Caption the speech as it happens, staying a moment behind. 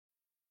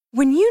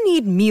When you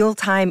need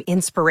mealtime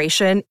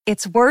inspiration,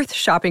 it's worth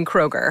shopping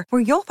Kroger,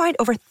 where you'll find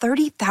over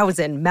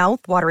 30,000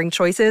 mouth-watering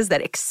choices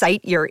that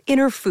excite your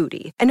inner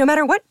foodie. And no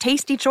matter what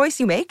tasty choice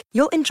you make,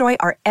 you'll enjoy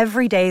our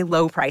everyday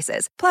low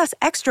prices, plus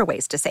extra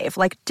ways to save,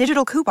 like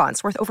digital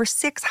coupons worth over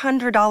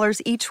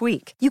 $600 each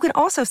week. You can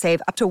also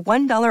save up to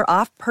 $1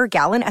 off per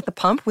gallon at the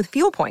pump with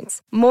fuel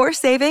points. More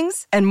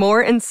savings and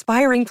more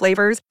inspiring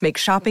flavors make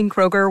shopping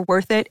Kroger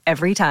worth it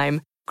every time.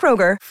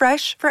 Kroger,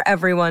 fresh for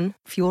everyone.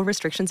 Fuel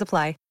restrictions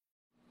apply.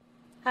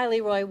 Hi,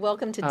 Leroy.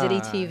 Welcome to Diddy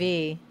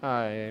TV.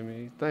 Hi,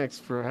 Amy. Thanks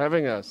for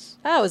having us.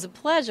 Oh, it was a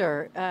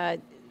pleasure. It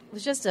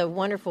was just a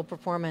wonderful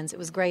performance. It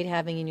was great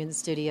having you in the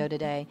studio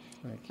today.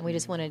 And we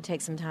just wanted to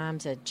take some time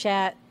to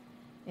chat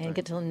and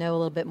get to know a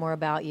little bit more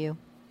about you.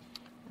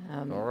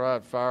 All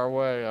right, fire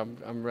away.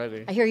 I'm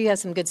ready. I hear you have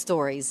some good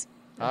stories.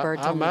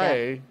 I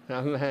may.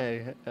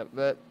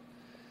 But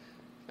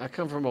I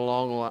come from a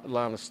long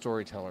line of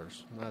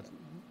storytellers.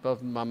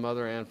 Both my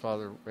mother and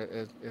father,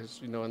 as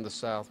you know, in the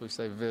South, we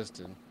say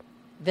visiting.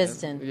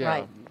 Visiting,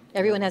 right.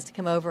 Everyone has to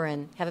come over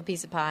and have a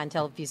piece of pie and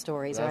tell a few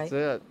stories, right?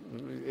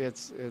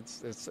 That's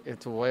it.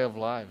 It's a way of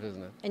life,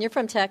 isn't it? And you're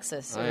from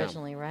Texas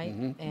originally, right?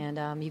 Mm-hmm.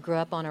 And you grew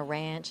up on a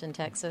ranch in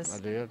Texas?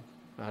 I did.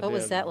 What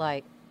was that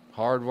like?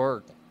 Hard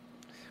work.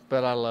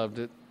 But I loved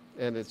it,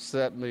 and it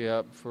set me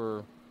up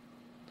for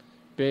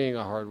being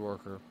a hard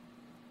worker.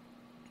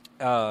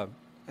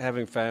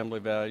 Having family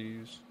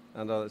values.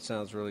 I know that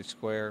sounds really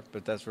square,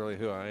 but that's really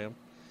who I am.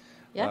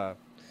 Yeah.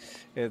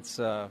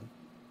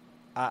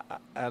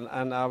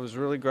 I was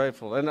really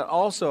grateful. And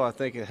also, I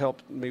think it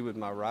helped me with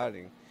my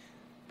writing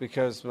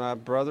because my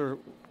brother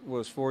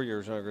was 4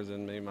 years younger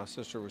than me. My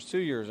sister was 2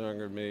 years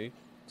younger than me.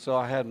 So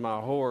I had my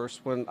horse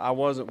when I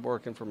wasn't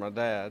working for my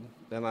dad.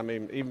 And, I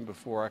mean, even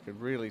before I could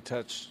really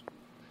touch,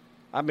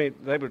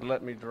 they would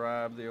let me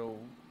drive the old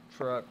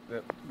truck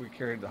that we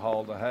carried to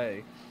haul the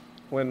hay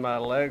when my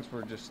legs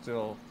were just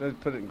still, they'd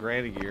put it in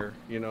granny gear,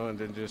 and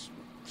then just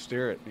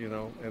steer it,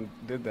 and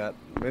did that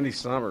many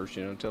summers,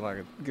 until I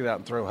could get out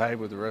and throw hay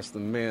with the rest of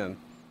the men.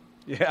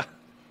 Yeah.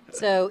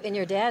 So, and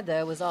your dad,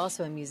 though, was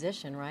also a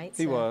musician, right?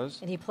 He was.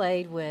 And he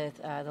played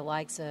with the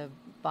likes of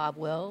Bob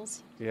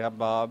Wills. Yeah,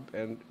 Bob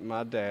and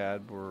my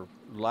dad were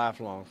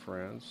lifelong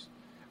friends.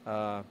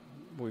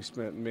 We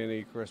spent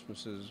many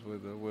Christmases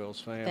with the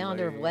Wills family.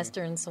 Founder of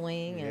Western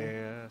Swing.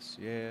 Yes.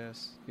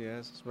 As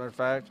a matter of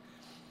fact,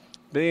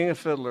 being a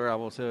fiddler, I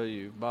will tell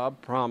you,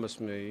 Bob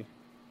promised me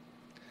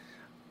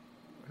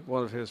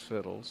one of his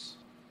fiddles,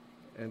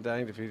 and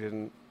danged if he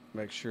didn't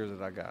make sure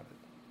that I got it.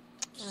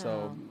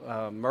 So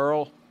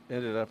Merle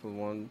ended up with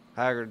one.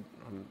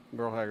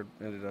 Merle Haggard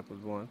ended up with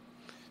one.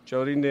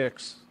 Jody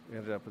Nix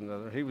ended up with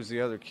another. He was the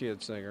other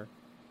kid singer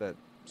that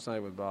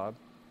sang with Bob,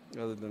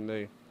 other than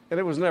me. And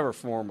it was never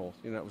formal.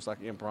 It was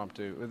like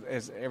impromptu,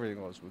 as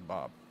everything was with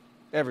Bob.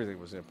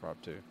 Everything was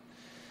impromptu.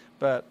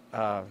 But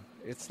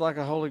it's like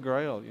a holy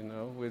grail,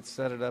 We'd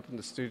set it up in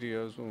the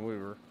studios when we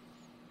were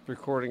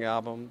recording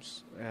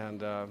albums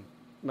and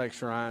make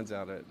shrines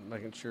out of it,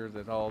 making sure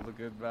that all the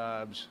good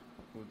vibes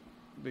would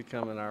be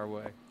coming our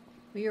way.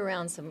 Well, you were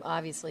around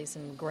obviously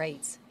some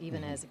greats,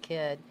 even as a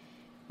kid.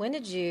 When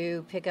did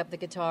you pick up the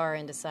guitar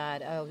and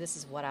decide, this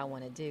is what I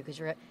want to do? Because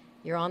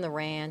you're on the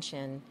ranch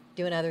and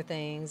doing other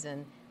things,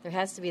 and there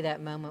has to be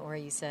that moment where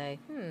you say,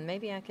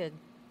 maybe I could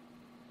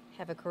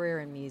have a career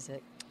in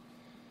music.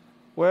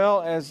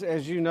 Well, as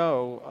you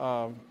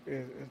know,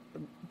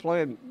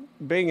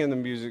 being in the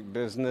music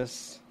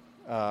business,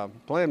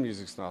 playing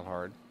music's not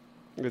hard.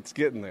 It's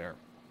getting there.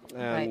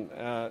 And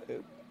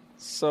right.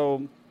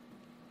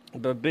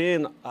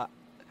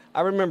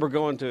 I remember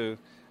going to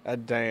a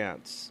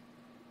dance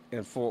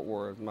in Fort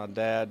Worth. My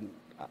dad,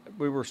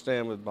 we were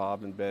staying with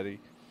Bob and Betty,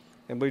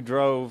 and we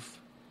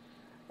drove.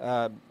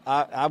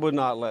 I would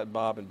not let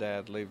Bob and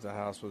Dad leave the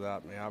house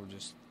without me. I would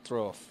just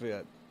throw a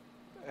fit.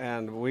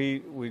 And we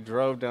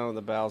drove down to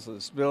the bowels of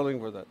this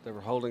building where they were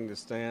holding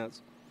this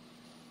dance.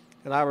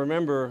 And I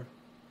remember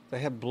they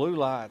had blue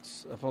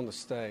lights up on the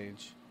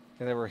stage,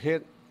 and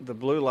the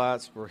blue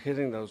lights were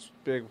hitting those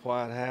big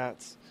white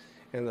hats,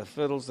 and the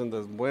fiddles, and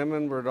the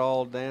women were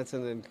all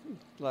dancing and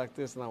like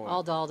this. And I went,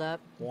 all dolled up.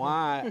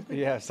 Why?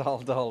 Yes, all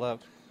dolled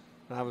up.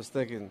 And I was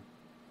thinking,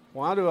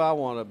 why do I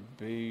want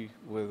to be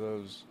with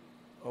those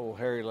old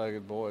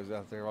hairy-legged boys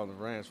out there on the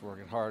ranch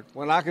working hard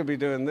when I could be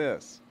doing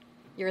this?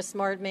 You're a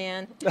smart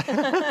man.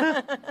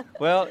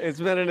 Well, it's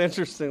been an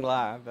interesting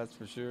life, that's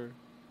for sure.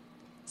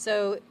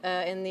 So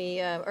in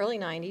the early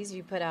 90s,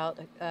 you put out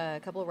a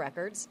couple of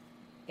records,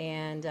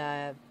 and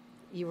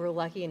you were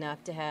lucky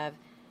enough to have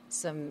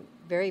some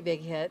very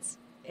big hits.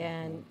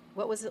 And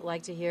what was it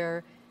like to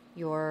hear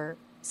your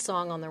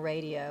song on the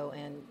radio?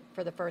 And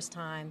for the first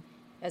time,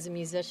 as a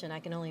musician,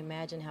 I can only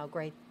imagine how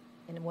great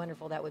and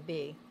wonderful that would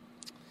be.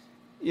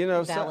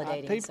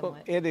 Validating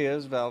somewhat. It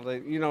is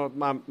validating.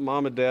 My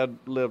mom and dad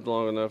lived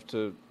long enough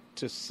to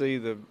see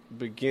the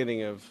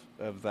beginning of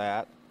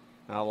that.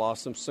 And I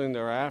lost them soon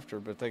thereafter,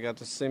 but they got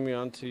to see me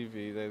on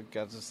TV. They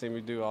got to see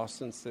me do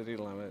Austin City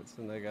Limits,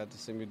 and they got to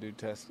see me do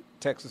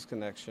Texas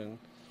Connection.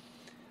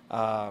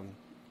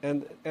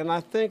 and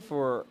I think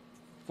for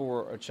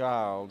a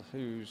child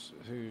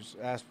whose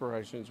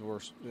aspirations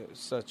were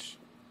such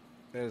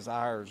as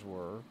ours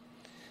were,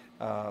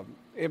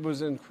 it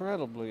was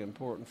incredibly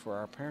important for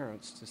our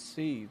parents to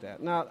see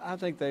that. Now, I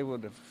think they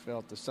would have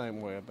felt the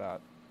same way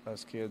about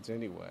us kids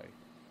anyway.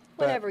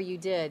 Whatever you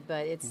did,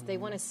 but they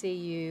want to see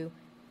you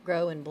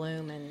grow and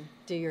bloom and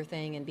do your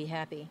thing and be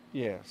happy.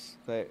 Yes,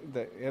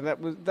 and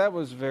that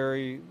was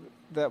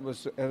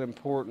an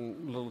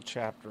important little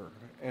chapter,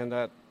 and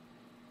that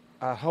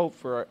I hope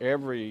for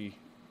every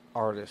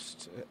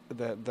artist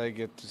that they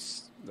get to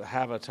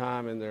have a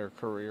time in their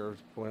career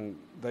when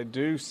they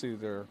do see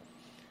their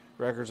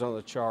records on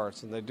the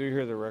charts and they do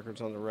hear their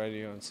records on the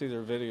radio and see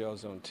their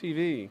videos on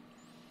TV.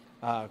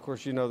 Of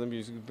course, the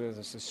music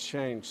business has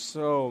changed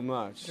so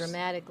much.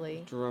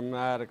 Dramatically.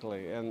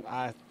 And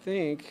I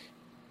think,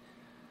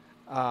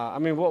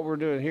 what we're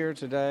doing here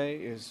today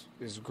is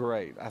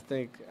great. I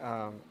think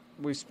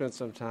we spent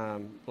some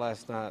time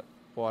last night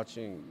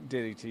watching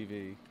Diddy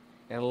TV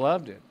and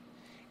loved it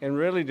and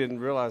really didn't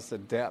realize the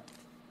depth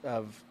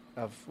of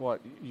what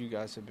you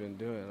guys have been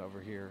doing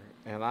over here.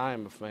 And I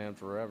am a fan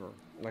forever.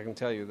 I can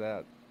tell you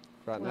that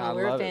right now.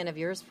 We're a fan of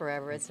yours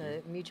forever. It's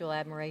a mutual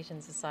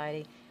admiration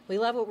society. We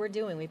love what we're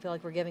doing. We feel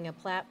like we're giving a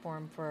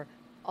platform for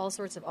all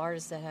sorts of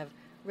artists that have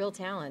real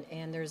talent.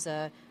 And there's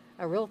a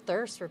real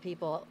thirst for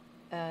people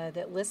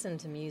that listen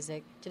to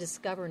music to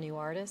discover new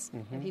artists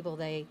and people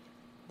they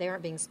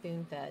aren't being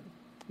spoon-fed.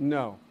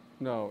 No.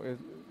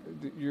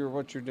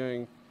 What you're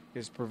doing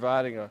is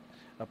providing a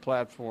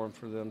platform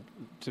for them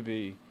to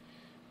be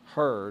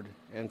heard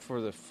and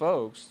for the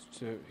folks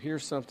to hear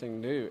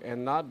something new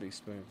and not be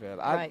spoon-fed.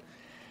 Right.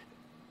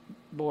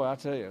 Boy, I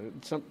tell you,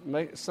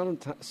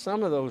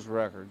 some of those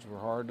records were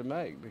hard to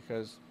make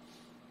because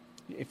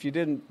if you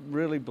didn't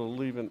really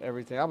believe in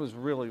everything, I was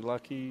really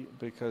lucky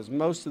because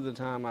most of the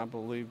time I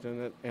believed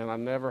in it, and I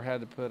never had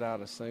to put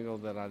out a single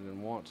that I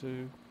didn't want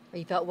to. Or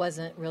you felt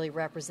wasn't really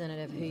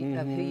representative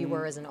of who you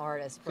were as an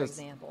artist, for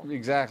example.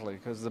 Exactly,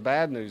 because the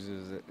bad news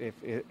is that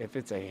if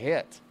it's a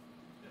hit,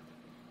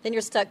 then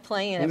you're stuck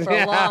playing it for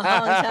a long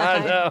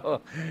time. I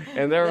know.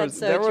 And there was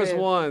true.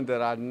 one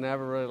that I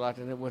never really liked,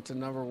 and it went to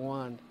number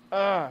one.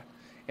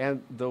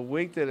 And the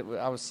week that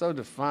I was so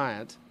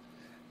defiant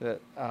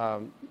that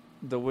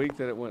the week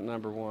that it went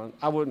number one,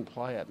 I wouldn't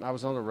play it. I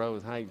was on the road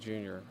with Hank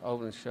Jr.,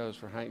 opening shows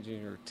for Hank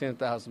Jr.,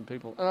 10,000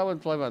 people, and I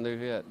wouldn't play my new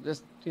hit.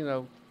 Just,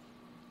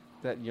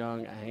 that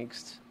young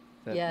angst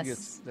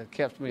that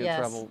kept me in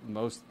trouble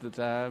most of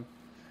the time.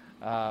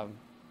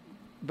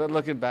 But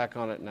looking back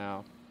on it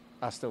now,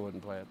 I still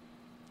wouldn't play it.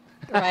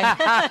 Right.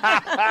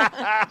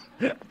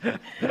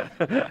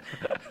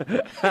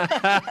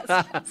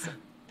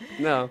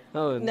 No, I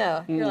wouldn't.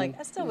 No, you're like,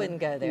 I still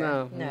wouldn't go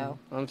there. No.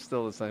 I'm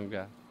still the same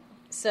guy.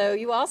 So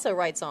you also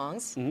write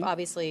songs,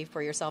 obviously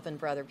for yourself and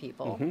for other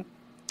people.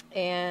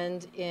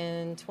 And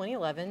in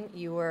 2011,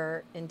 you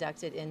were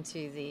inducted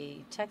into the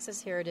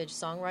Texas Heritage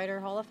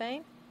Songwriter Hall of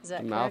Fame. Is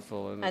that correct?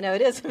 Mouthful, isn't it? I know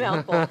it is a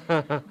mouthful.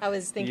 I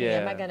was thinking,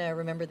 am I going to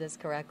remember this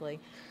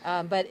correctly?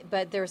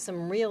 But there's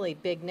some really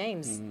big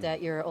names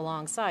that you're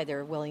alongside.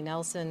 There are Willie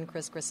Nelson,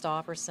 Chris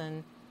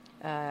Christopherson,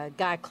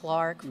 Guy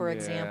Clark, for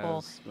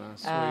example. My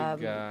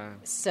sweet guy.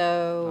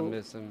 So I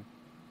miss him.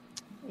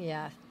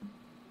 Yeah.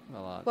 A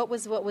lot. What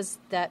was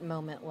that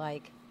moment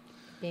like?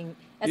 Being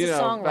as a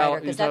songwriter,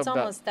 because that's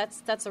almost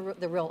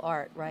the real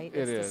art, right?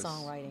 It is the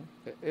songwriting.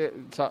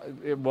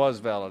 It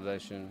was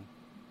validation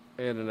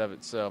in and of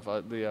itself.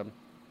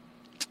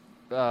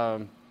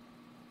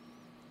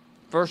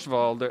 First of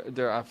all,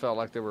 there I felt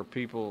like there were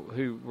people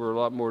who were a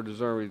lot more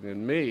deserving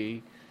than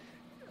me,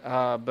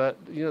 but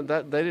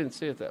that they didn't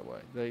see it that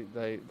way.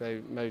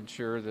 They made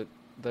sure that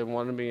they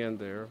wanted me in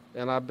there,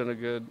 and I've been a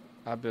good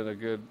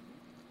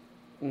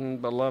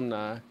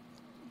alumni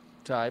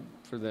type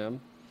for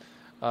them.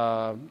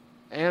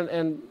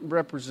 And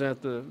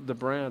represent the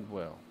brand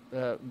well,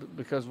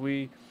 because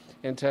we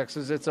in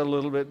Texas it's a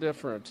little bit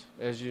different.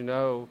 As you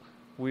know,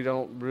 we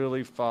don't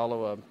really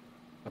follow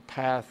a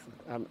path.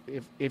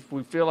 If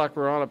we feel like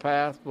we're on a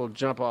path, we'll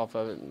jump off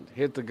of it and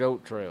hit the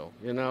goat trail.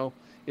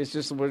 It's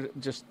just we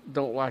just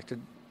don't like to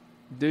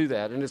do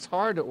that, and it's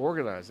hard to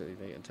organize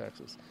anything in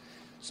Texas.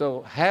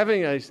 So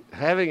having a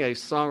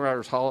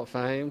Songwriters Hall of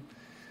Fame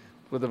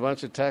with a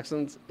bunch of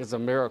Texans is a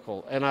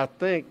miracle, and I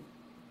think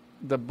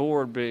the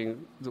board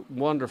being the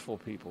wonderful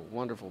people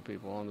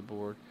on the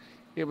board,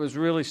 it was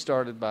really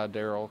started by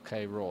Darrell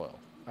K. Royal,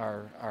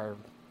 our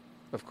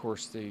of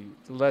course, the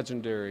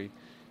legendary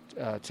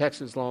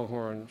Texas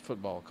Longhorn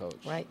football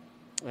coach. Right.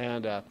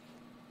 And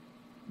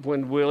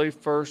when Willie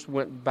first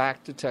went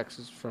back to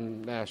Texas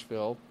from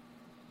Nashville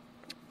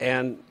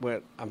and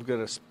went, I'm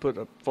going to put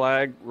a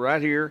flag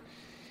right here,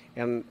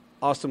 and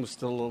Austin was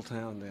still a little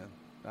town then.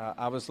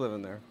 I was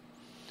living there.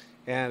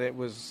 And it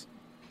was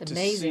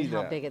amazing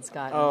how big it's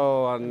gotten.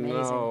 Oh, I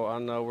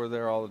know. We're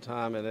there all the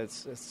time, and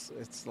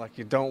it's like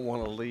you don't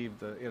want to leave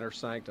the inner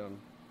sanctum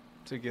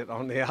to get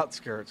on the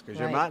outskirts because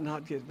you might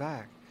not get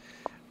back.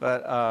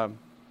 But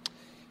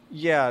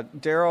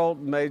Darrell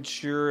made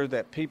sure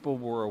that people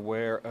were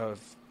aware of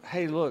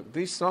hey, look,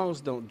 these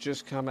songs don't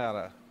just come out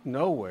of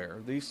nowhere.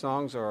 These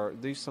songs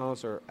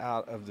are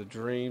out of the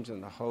dreams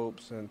and the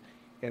hopes and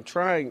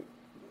trying.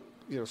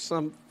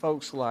 Some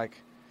folks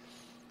like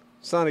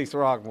Sonny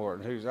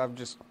Throgmorton, I'm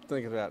just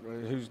thinking about,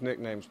 whose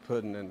nickname's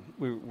Puddin', and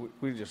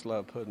we just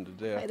love Puddin' to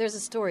death. There's a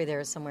story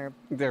there somewhere.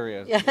 There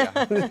is.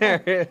 Yeah.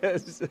 There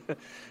is.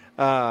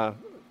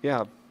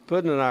 Yeah,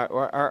 Puddin' and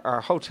our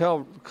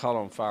hotel caught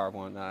on fire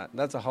one night.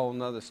 That's a whole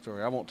nother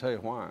story. I won't tell you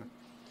why.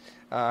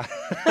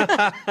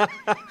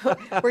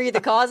 Were you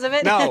the cause of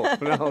it? No,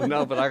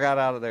 but I got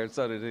out of there, and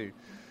so did he.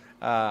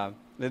 It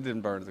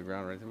didn't burn to the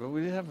ground or anything, but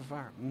we did have a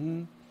fire.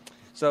 Mm-hmm.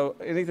 So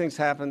anything's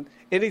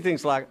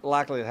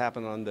likely to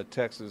happen on the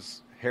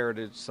Texas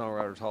Heritage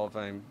Songwriters Hall of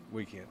Fame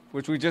weekend,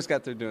 which we just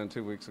got through doing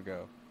 2 weeks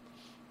ago.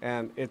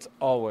 And it's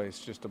always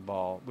just a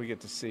ball. We get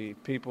to see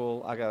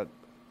people.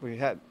 We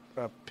had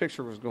a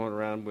picture was going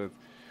around with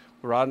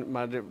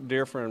my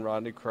dear friend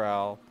Rodney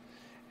Crowell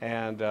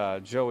and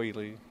Joe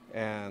Ely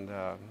and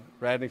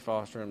Radney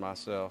Foster and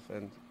myself.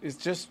 And it's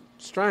just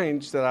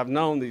strange that I've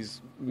known these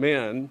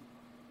men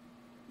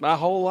my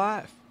whole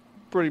life.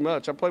 Pretty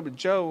much. I played with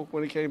Joe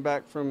when he came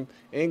back from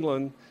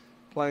England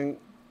playing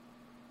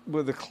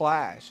with the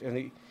Clash.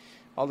 And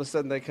all of a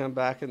sudden they come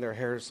back and their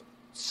hair's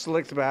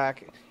slicked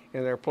back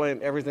and they're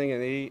playing Everything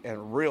in E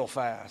and real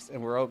fast.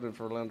 And we're opening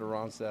for Linda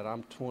Ronstadt.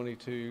 I'm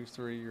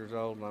 3 years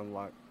old, and I'm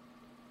like,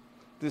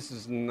 this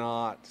is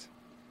not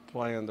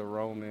playing the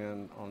Rome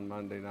Inn on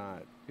Monday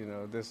night.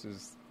 This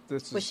is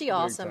Was she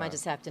awesome? Time. I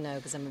just have to know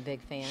because I'm a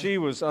big fan. She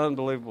was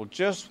unbelievable.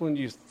 Just when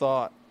you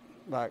thought,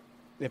 like,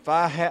 if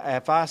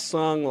I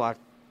sung like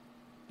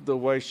the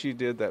way she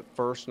did that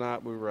first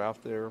night we were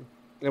out there,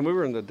 and we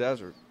were in the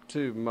desert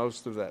too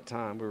most of that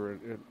time. We were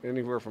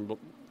anywhere from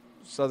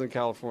Southern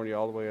California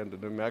all the way into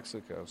New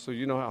Mexico. So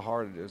you know how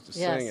hard it is to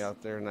sing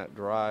out there in that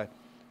dry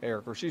air.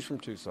 Of course, she's from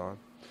Tucson.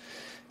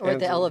 Or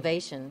the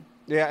elevation.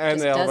 Yeah, and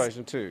the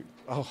elevation too.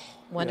 Oh,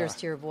 wonders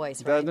to your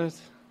voice, right? Doesn't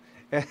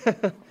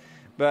it?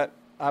 But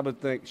I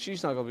would think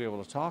she's not going to be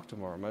able to talk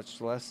tomorrow,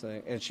 much less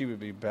sing, and she would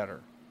be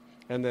better.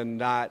 And then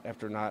night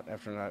after night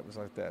after night was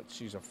like that.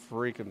 She's a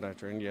freak of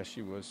nature, and yes,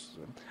 she was.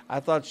 I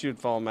thought she would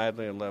fall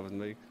madly in love with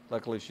me.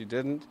 Luckily, she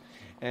didn't,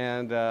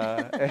 and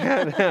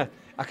I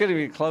couldn't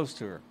even get close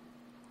to her,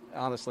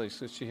 honestly,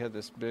 since she had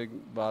this big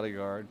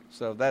bodyguard.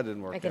 So that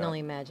didn't work out. I can only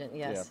imagine.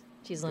 Yes, yeah.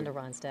 She's Linda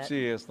Ronstadt.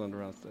 She is Linda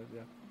Ronstadt.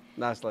 Yeah,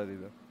 nice lady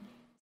though.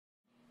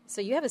 So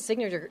you have a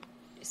signature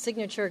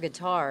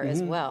guitar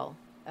as well,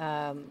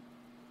 a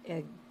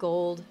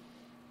gold.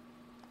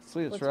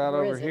 See, it's right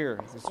over here.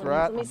 It's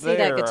right there. Let me see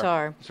that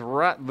guitar. It's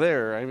right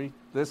there, Amy.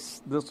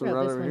 This one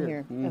right over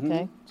here. Mm-hmm.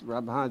 Okay. It's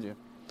right behind you.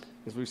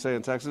 As we say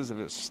in Texas, if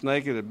it's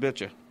snake, it'll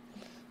bit you.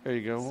 There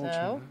you go.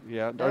 So?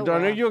 Yeah.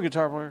 Are you a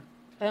guitar player?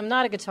 I'm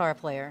not a guitar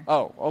player.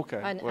 Oh, okay.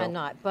 I'm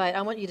not, but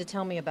I want you to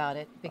tell me about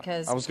it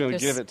because I was going to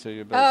give it to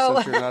you, but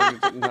since you're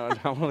not, no, I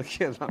don't want to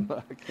give. I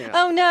can't.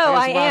 Oh no,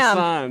 I am.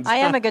 Sons. I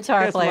am a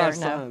guitar player. My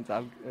sons.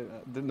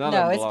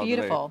 No, it's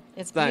beautiful.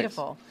 It's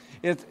beautiful.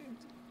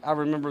 I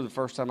remember the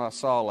first time I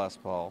saw Les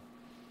Paul,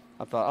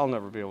 I thought I'll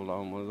never be able to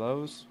own one of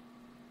those,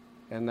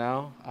 and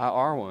now I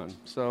are one.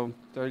 So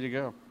there you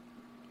go.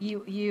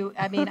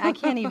 I mean, I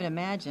can't even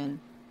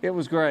imagine. It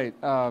was great.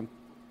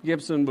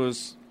 Gibson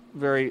was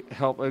very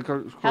helpful.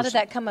 How did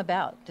that come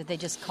about? Did they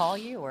just call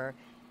you, or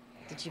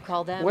did you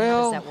call them?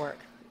 Well, how does that work?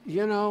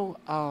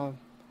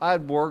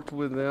 I'd worked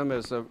with them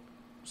as a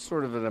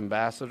sort of an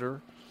ambassador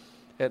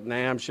at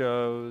NAMM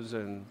shows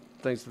and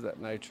things of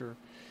that nature.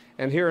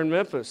 And here in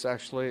Memphis,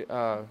 actually,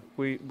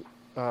 when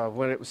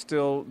it was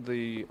still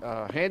the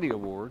Handy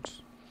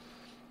Awards,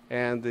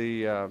 and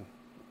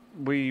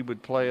we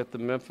would play at the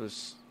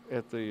Memphis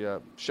at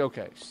the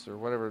Showcase or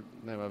whatever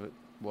the name of it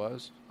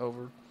was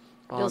over.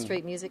 Bill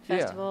Street Music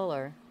Festival,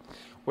 or?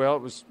 Well,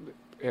 it was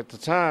at the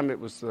time it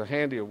was the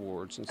Handy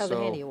Awards, and the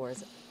Handy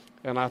Awards.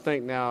 And I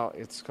think now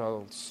it's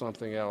called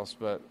something else.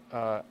 But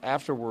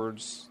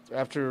afterwards,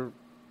 after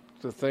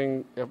the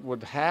thing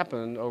would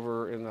happen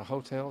over in the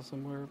hotel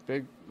somewhere,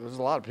 there was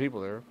a lot of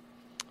people there.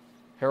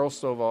 Harold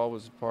Stovall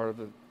was a part of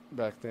it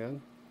back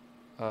then.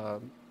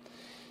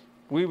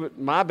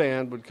 My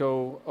band would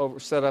go over,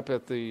 set up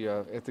at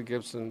the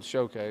Gibson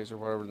Showcase or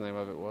whatever the name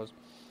of it was,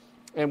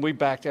 and we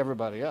backed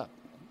everybody up.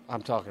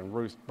 I'm talking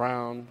Ruth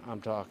Brown.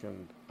 I'm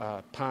talking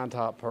Pine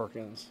Top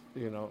Perkins,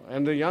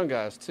 and the young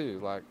guys too,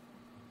 like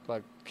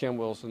Kim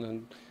Wilson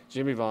and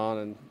Jimmy Vaughn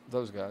and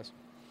those guys.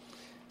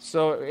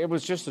 So it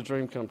was just a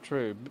dream come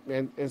true,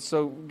 and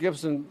so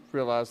Gibson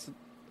realized,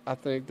 I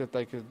think, that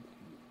they could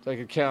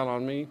count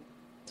on me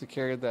to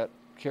carry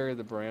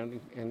the brand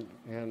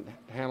and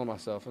handle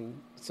myself in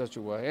such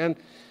a way. And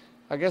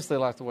I guess they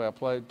liked the way I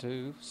played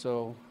too,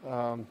 so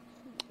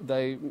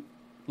they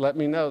let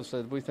me know,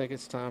 said, we think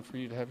it's time for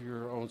you to have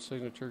your own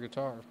signature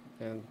guitar.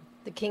 And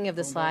the king of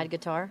the slide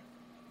guitar.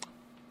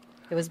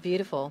 It was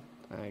beautiful.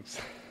 Thanks.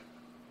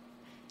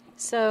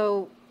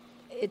 So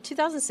in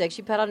 2006,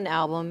 you put out an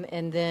album,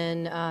 and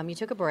then you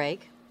took a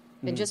break.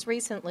 Mm-hmm. And just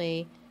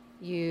recently,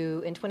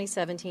 in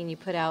 2017, you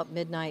put out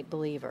Midnight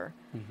Believer.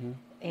 Mm-hmm.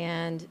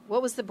 And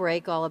what was the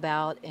break all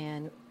about,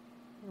 and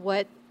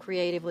what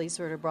creatively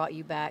sort of brought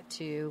you back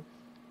to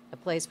a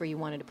place where you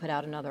wanted to put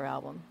out another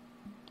album?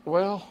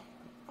 Well,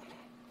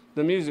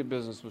 the music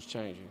business was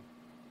changing.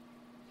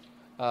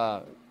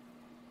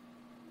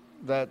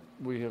 That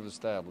we have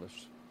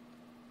established.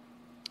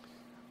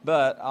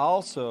 But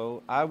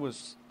also, I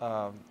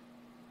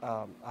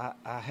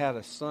had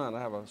a son.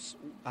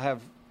 I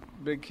have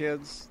big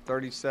kids,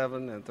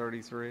 37 and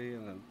 33,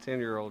 and a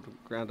 10-year-old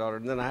granddaughter.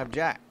 And then I have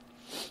Jack,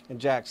 and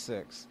Jack's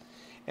 6.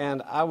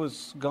 And I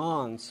was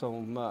gone so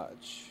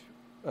much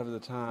of the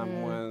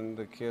time when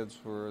the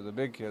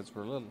big kids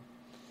were little.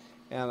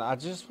 And I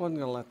just wasn't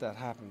going to let that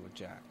happen with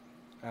Jack.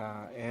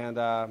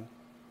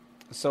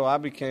 So I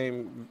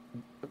became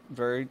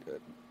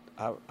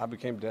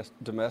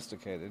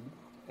domesticated,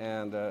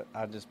 and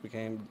I just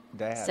became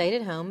dad. Stayed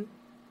at home.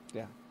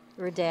 Yeah.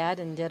 You were a dad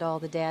and did all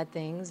the dad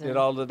things.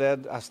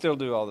 I still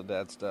do all the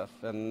dad stuff,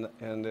 and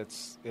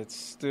it's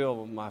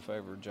still my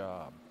favorite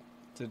job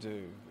to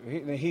do.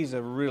 He's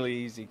a really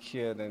easy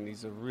kid, and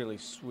he's a really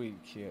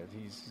sweet kid.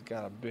 He's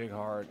got a big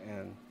heart,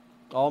 and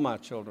all my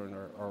children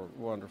are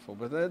wonderful,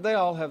 but they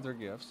all have their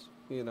gifts,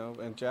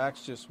 and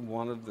Jack's just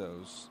one of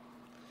those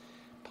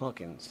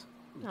pumpkins.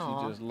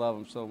 You just love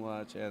him so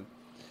much. And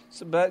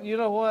so, but you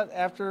know what?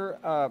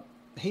 After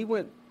he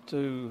went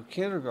to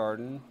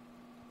kindergarten,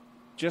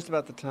 just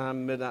about the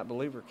time Midnight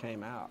Believer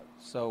came out,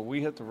 so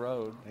we hit the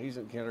road. He's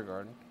in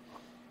kindergarten,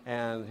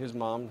 and his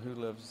mom, who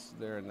lives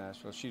there in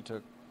Nashville, she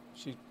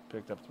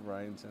picked up the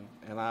reins,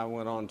 and I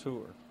went on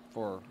tour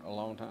for a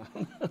long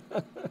time.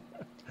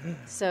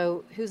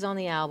 So, who's on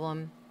the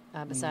album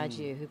besides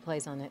you? Who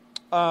plays on it?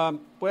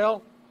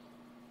 Well,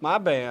 my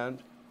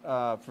band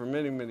for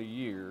many, many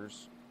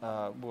years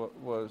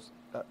was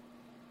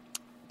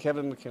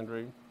Kevin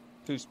McKendry,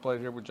 who's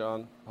played here with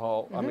John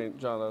Hall. Mm-hmm.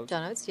 John Oates.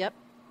 John Oates, yep.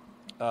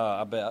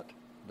 I bet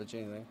you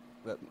anything.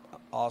 That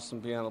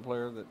awesome piano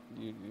player that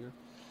you hear.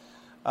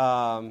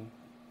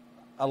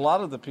 A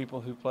lot of the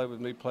people who play with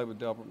me play with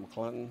Delbert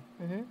McClinton.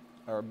 Mm-hmm.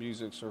 Our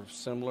musics are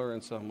similar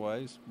in some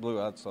ways.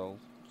 Blue-eyed soul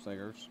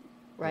singers,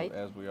 right?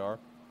 As we are.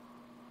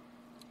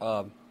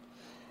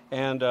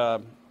 And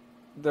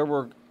there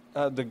were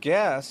the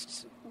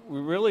guests. We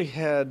really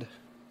had.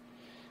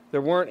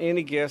 There weren't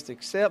any guests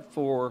except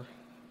for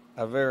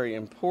a very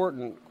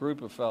important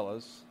group of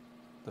fellas,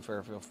 the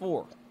Fairfield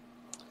Four.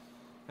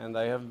 And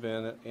they have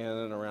been in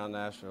and around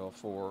Nashville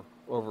for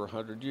over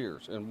 100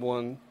 years, in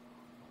one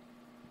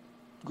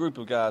group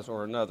of guys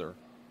or another.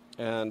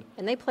 And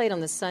they played on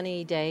the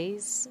Sunny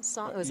Days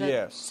song? Was that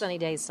yes. Sunny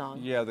Days song?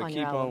 Yeah, the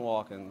Keep On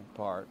Walking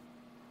part,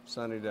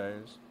 Sunny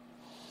Days.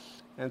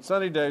 And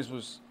Sunny Days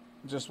was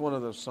just one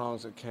of those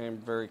songs that came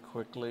very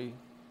quickly.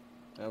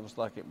 It was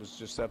like it was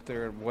just up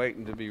there and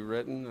waiting to be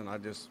written, and I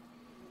just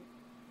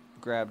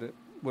grabbed it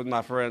with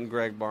my friend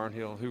Greg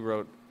Barnhill, who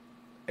wrote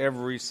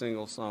every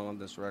single song on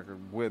this record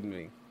with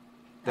me.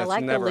 That's I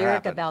like never the lyric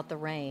happened. about the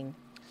rain.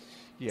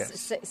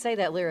 Yes. Say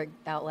that lyric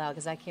out loud,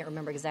 because I can't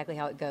remember exactly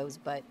how it goes,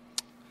 but...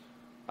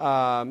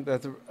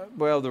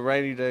 the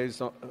rainy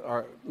days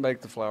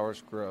make the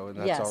flowers grow, and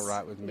that's yes. all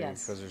right with me,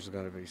 yes. because there's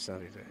going to be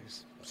sunny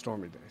days,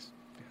 stormy days.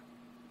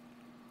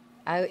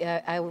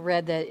 Yeah. I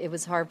read that it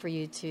was hard for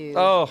you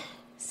to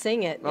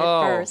sing it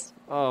at first.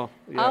 Yeah.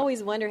 I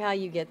always wonder how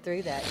you get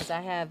through that, because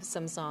I have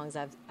some songs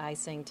I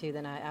sing too,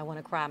 then I want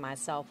to cry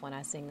myself when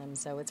I sing them,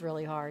 so it's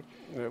really hard.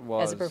 It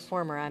was. As a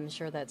performer, I'm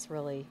sure that's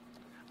really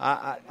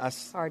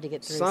hard to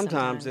get through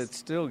sometimes. It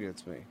still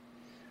gets me.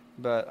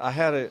 But I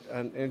had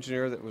an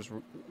engineer that was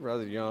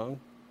rather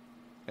young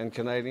and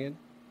Canadian,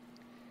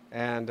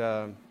 and,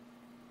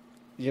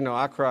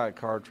 I cry at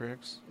card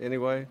tricks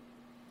anyway.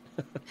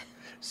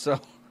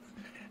 So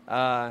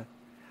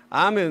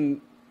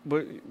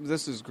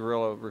this is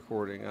guerrilla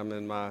recording. I'm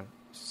in my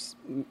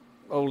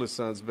oldest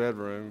son's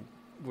bedroom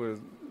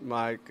with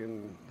Mike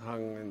and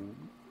Hung,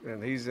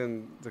 and he's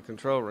in the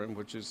control room,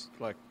 which is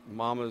like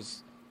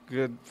Mama's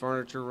good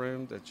furniture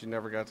room that you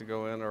never got to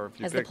go in, or if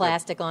you has the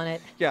plastic on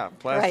it. Yeah,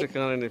 plastic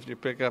right. on it. And if you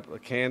pick up a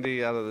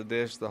candy out of the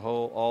dish, the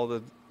whole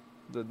right,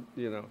 thing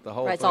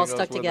it's all goes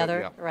stuck with together.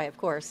 It. Yeah. Right, of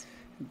course.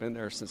 Been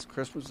there since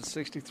Christmas of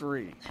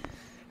 '63.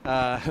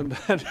 But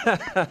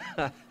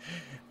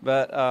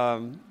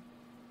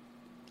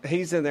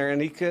he's in there,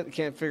 and he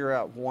can't figure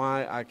out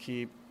why I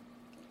keep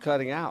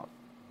cutting out.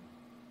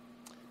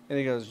 And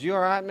he goes, "You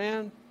all right,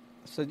 man?"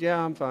 I said,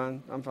 "Yeah, I'm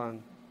fine.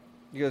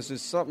 He goes,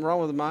 "Is something wrong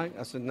with the mic?"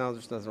 I said, "No,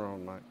 there's nothing wrong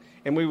with the mic."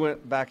 And we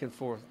went back and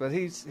forth. But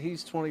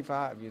he's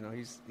 25. He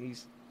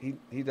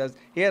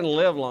hadn't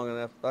lived long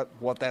enough.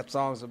 What that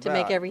song's about. To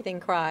make everything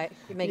cry.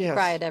 You make you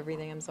cry at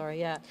everything. I'm sorry.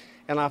 Yeah.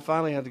 And I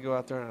finally had to go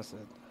out there and I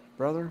said,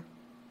 "Brother,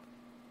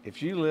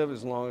 if you live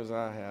as long as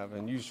I have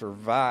and you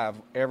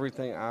survive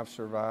everything I've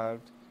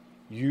survived,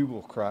 you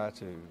will cry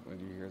too when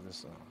you hear this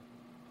song."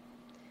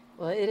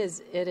 Well, it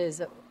is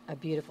a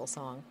beautiful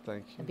song.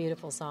 Thank you. A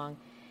beautiful song.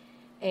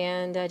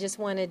 And I just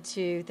wanted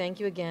to thank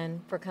you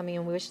again for coming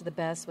and wish you the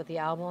best with the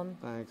album.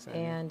 Thanks,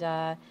 Amy.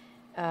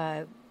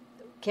 And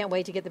can't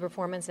wait to get the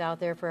performance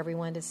out there for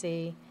everyone to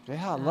see.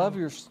 Yeah, I love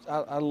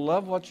I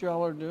love what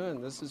y'all are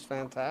doing. This is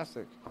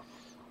fantastic.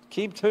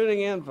 Keep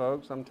tuning in,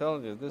 folks. I'm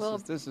telling you,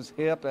 this is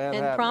hip and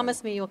happening.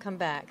 Promise me you'll come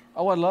back.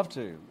 Oh, I'd love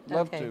to.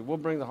 Love Okay. to. We'll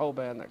bring the whole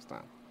band next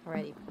time. All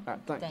right. All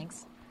right,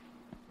 thanks.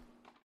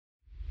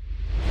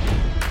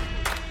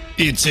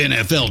 It's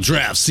NFL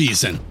draft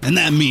season, and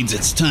that means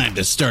it's time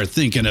to start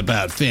thinking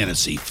about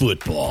fantasy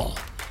football.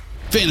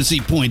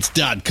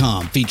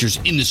 FantasyPoints.com features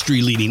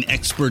industry-leading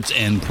experts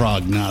and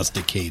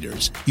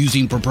prognosticators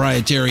using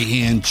proprietary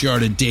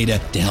hand-charted data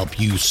to help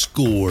you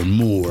score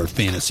more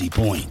fantasy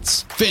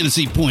points.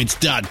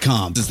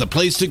 FantasyPoints.com is the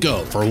place to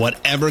go for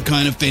whatever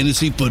kind of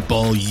fantasy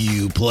football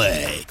you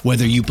play.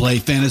 Whether you play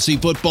fantasy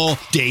football,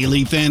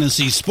 daily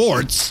fantasy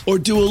sports, or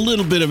do a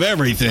little bit of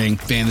everything,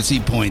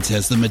 Fantasy Points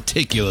has the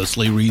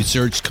meticulously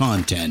researched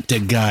content to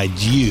guide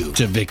you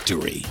to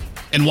victory.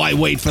 And why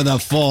wait for the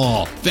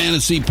fall?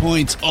 Fantasy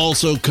Points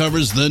also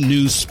covers the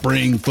new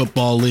spring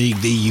football league,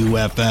 the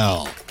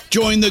UFL.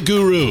 Join the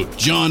guru,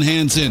 John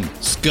Hansen,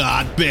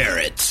 Scott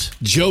Barrett,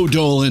 Joe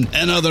Dolan,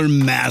 and other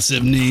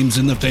massive names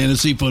in the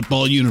fantasy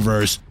football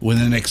universe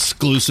with an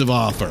exclusive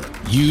offer.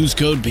 Use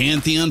code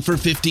Pantheon for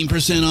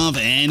 15% off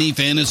any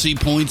Fantasy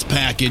Points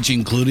package,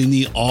 including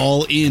the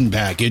all-in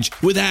package,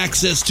 with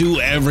access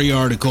to every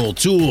article,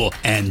 tool,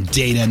 and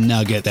data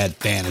nugget that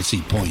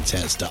Fantasy Points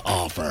has to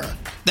offer.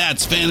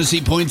 That's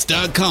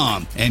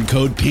FantasyPoints.com and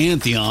code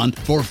Pantheon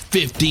for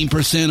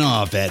 15%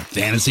 off at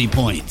Fantasy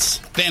Points.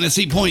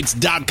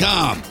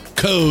 FantasyPoints.com,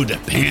 code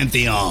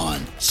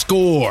Pantheon.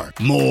 Score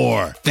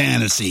more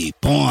fantasy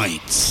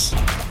points.